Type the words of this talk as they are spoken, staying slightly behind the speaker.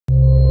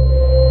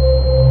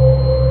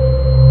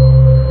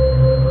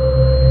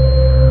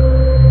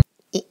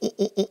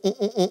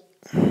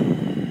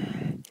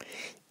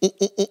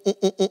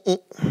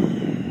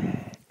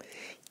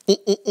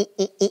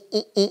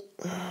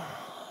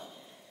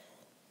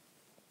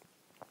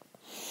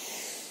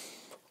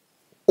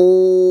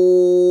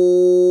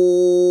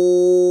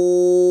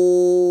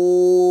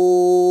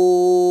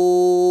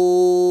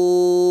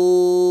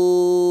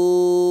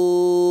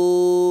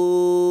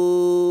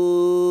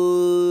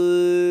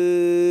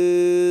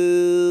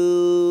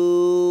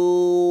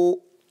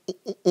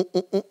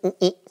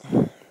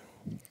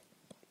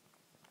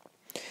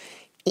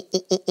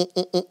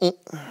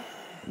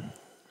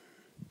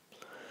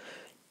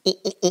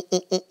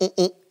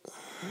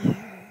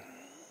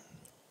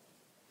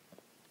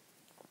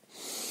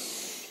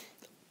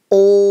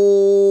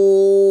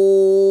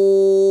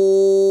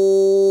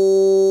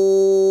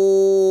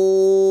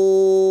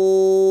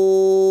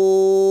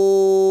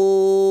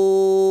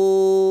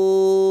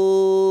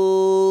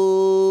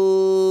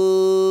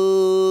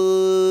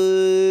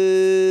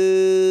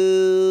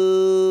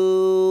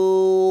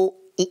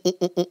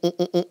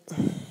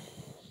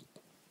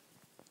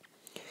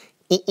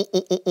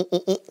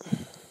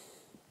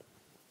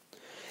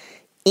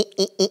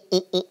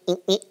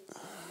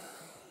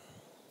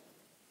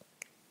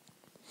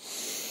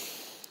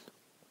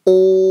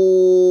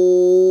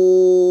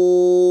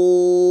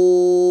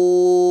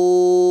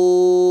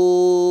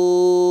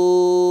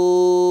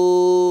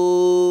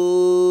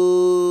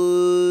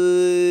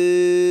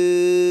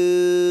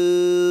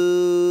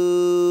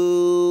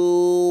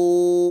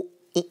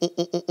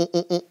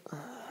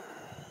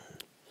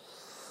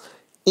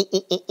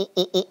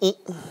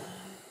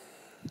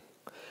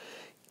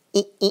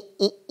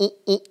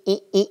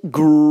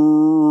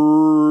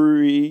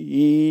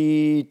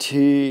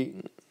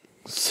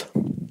Greetings.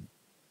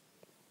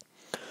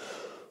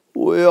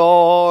 We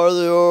are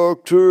the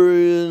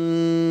Arcturian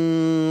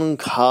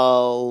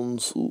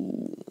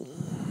Council.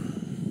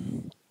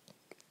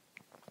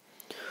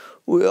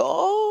 We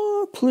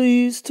are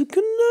pleased to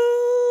connect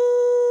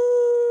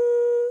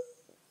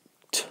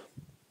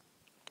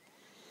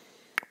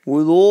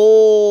with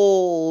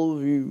all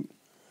of you.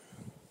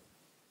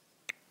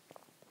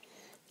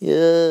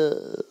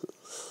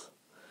 Yes,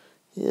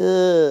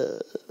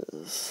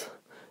 yes,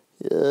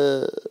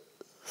 yes.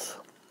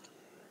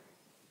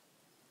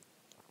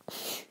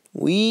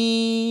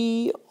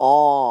 We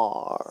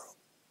are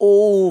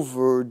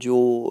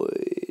overjoyed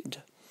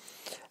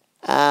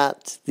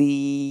at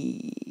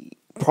the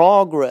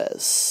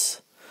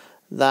progress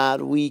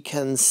that we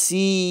can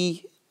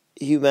see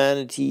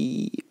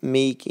humanity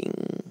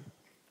making.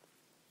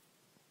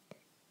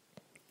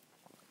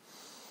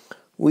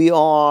 We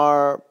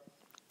are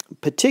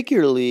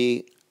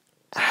particularly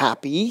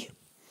happy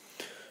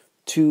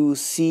to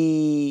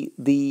see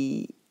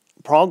the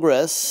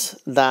progress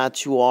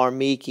that you are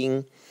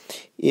making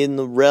in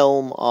the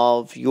realm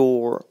of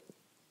your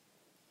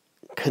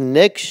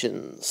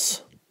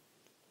connections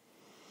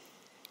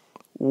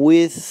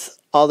with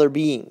other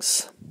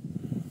beings.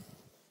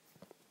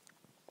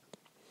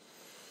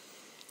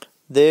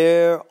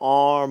 There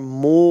are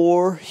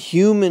more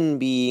human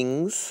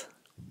beings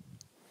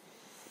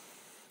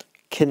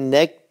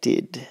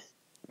connected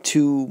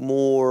to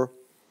more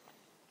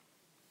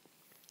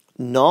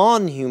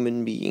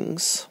non-human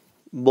beings,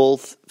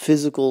 both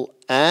physical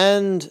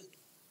and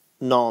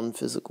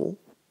non-physical,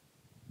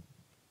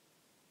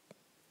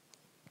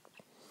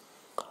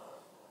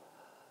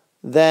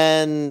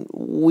 than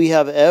we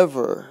have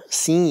ever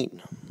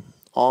seen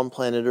on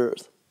planet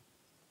Earth.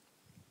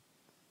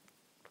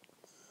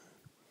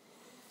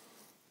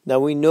 Now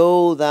we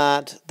know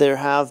that there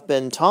have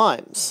been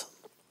times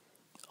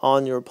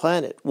on your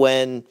planet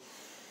when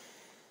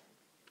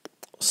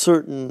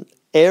certain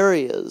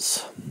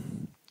areas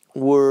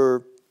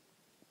were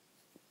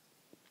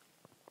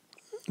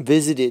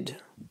visited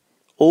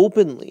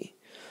openly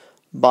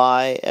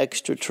by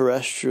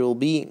extraterrestrial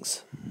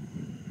beings.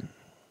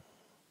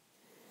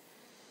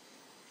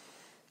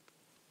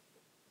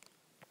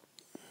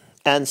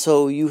 And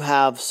so you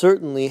have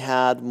certainly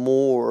had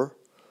more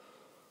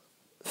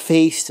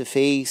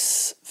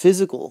face-to-face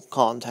physical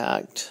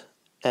contact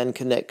and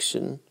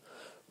connection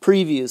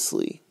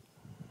previously.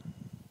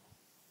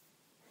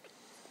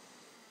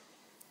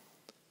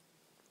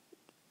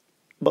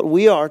 But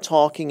we are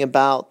talking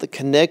about the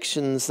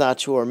connections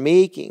that you are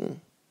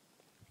making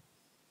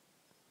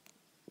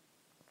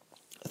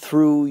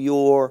through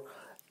your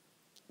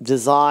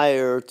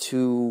desire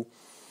to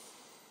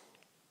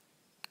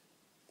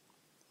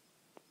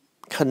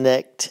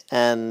connect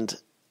and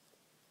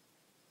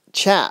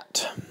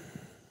chat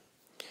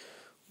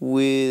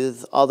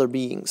with other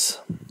beings.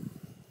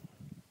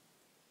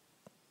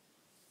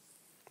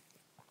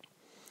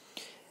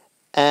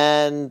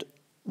 And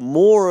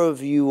more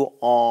of you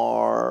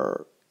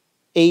are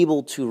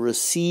able to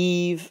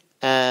receive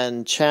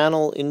and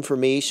channel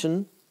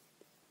information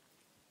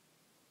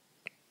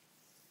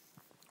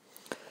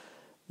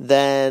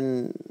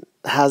than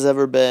has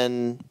ever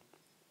been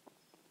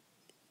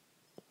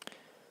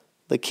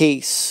the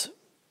case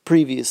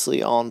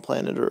previously on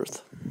planet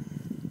Earth.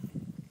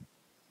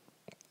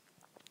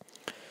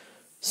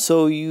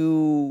 So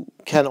you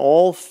can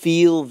all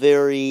feel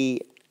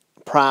very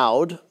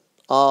proud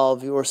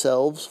of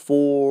yourselves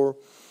for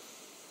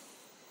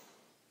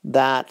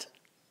that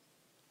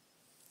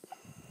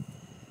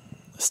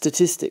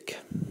statistic.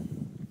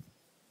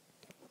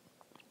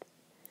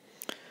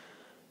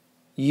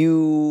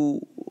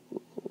 you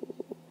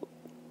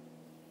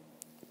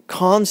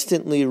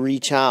constantly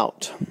reach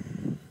out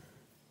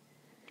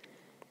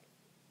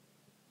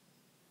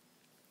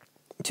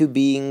to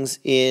beings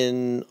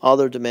in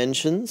other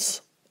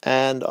dimensions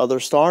and other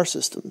star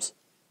systems.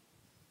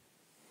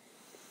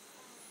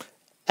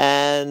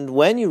 And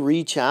when you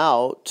reach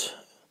out,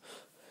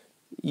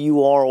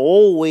 you are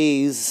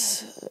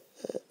always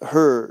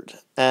heard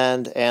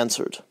and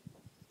answered.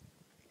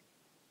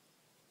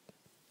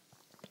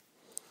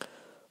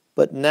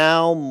 But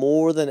now,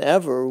 more than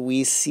ever,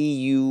 we see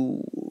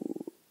you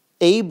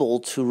able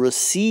to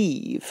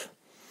receive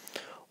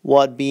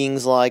what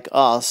beings like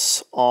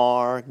us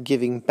are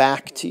giving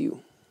back to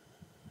you.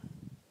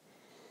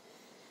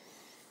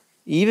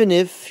 Even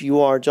if you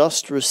are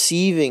just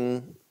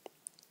receiving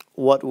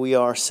what we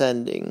are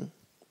sending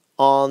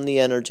on the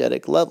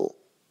energetic level.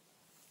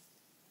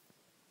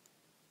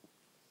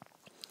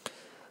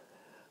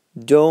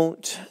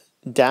 Don't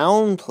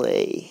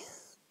downplay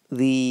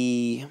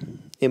the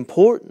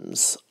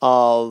importance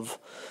of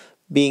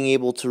being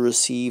able to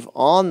receive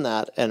on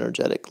that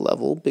energetic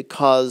level,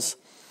 because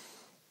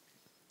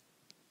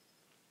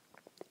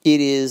it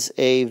is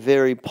a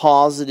very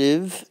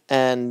positive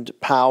and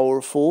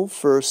powerful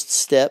first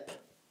step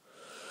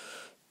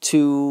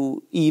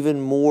to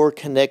even more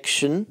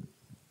connection.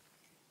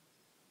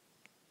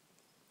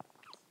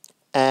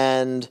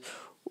 And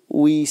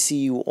we see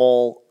you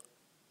all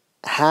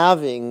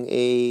having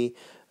a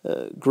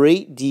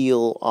great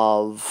deal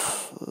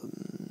of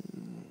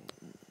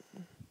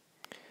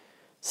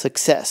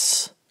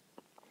success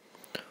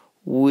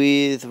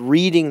with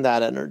reading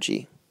that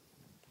energy.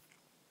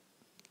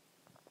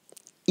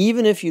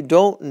 Even if you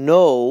don't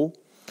know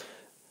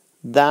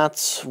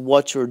that's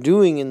what you're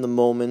doing in the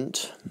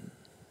moment,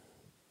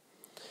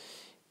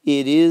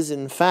 it is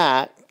in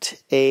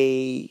fact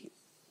a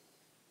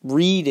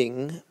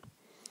reading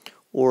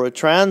or a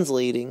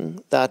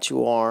translating that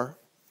you are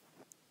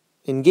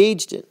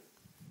engaged in.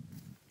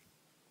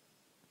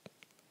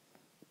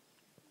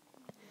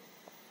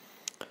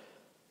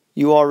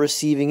 You are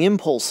receiving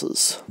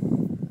impulses.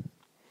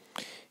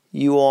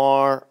 You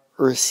are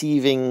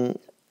receiving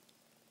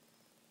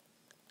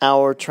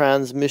our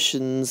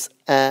transmissions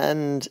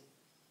and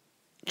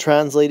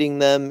translating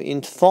them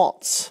into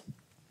thoughts.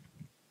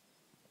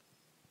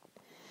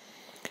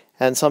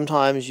 And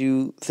sometimes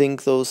you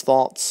think those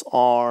thoughts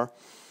are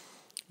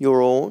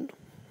your own.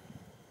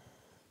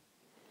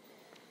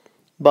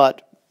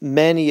 But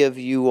many of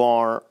you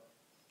are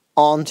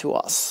onto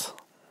us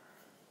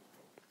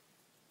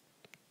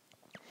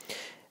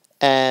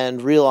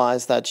and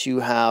realize that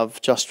you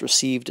have just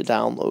received a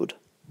download.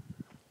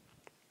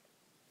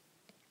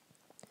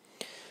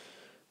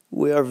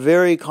 We are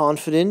very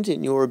confident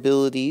in your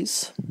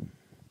abilities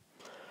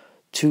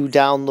to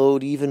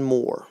download even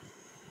more,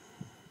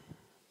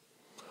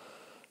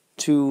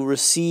 to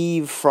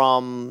receive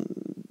from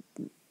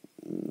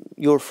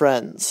your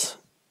friends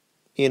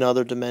in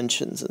other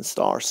dimensions and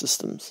star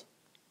systems.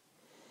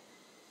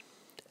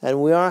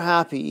 And we are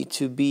happy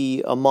to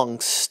be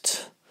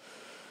amongst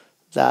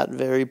that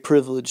very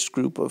privileged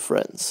group of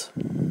friends.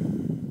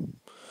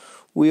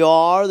 We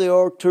are the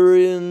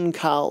Arcturian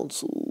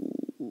Council,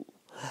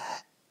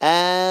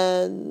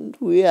 and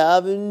we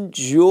have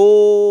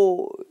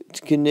enjoyed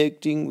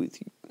connecting with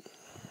you.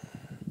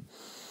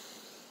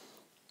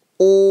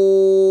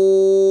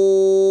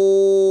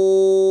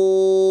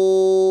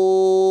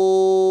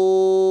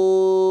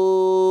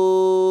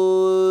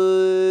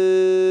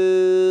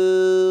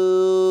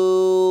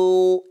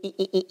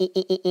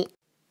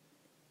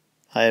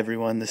 Hi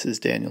everyone, this is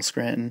Daniel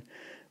Scranton.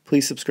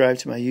 Please subscribe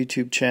to my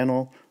YouTube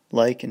channel,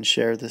 like and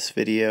share this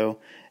video,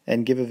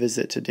 and give a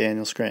visit to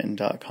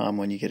danielscranton.com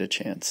when you get a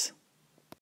chance.